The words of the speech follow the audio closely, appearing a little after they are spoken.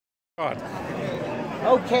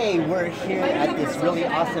Okay, we're here at this really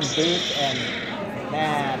awesome booth, and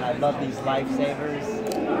man, I love these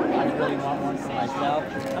lifesavers. I really want one for myself.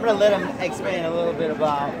 I'm gonna let him explain a little bit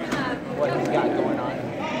about what he's got going on.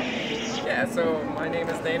 Yeah, so my name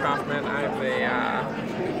is Hoffman.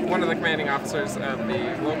 I'm one of the commanding officers of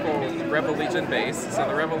the local Rebel Legion base. So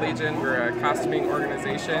the Rebel Legion, we're a costuming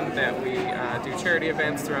organization that we do charity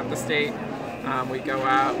events throughout the state. We go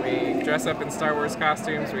out, we dress up in Star Wars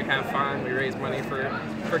costumes, we have fun, we raise money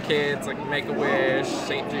for kids, like Make-A-Wish,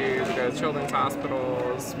 St. Jude, we go to children's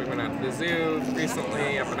hospitals, we went out to the zoo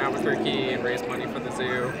recently up in Albuquerque and raised money for the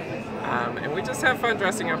zoo. And we just have fun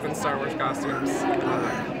dressing up in Star Wars costumes.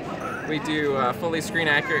 We do fully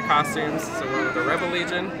screen-accurate costumes, so we're the Rebel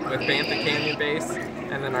Legion with Bantha Canyon Base,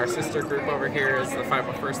 and then our sister group over here is the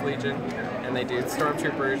 501st Legion, and they do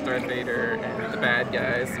Stormtroopers, Darth Vader, and the bad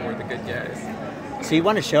guys, and we're the good guys. So you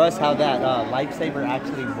want to show us how that lightsaber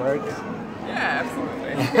actually works? Yeah,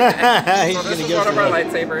 absolutely. So this is one of our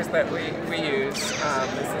lightsabers that we use.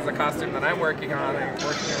 This is a costume that I'm working on. I'm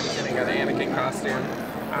working on getting an Anakin costume.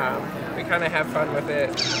 We kind of have fun with it.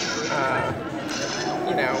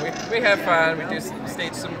 You know, we have fun, we do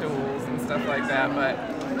stage some duels and stuff like that,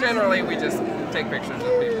 but generally we just take pictures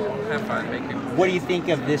of people, have fun, make people. What do you think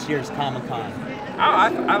of this year's Comic-Con? Oh,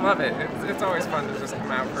 I love it. It's always fun to just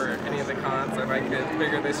come out for any of the cons that I get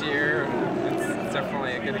bigger this year. It's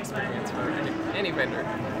definitely a good experience for any vendor.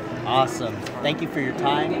 Awesome. Thank you for your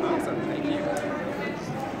time. Awesome.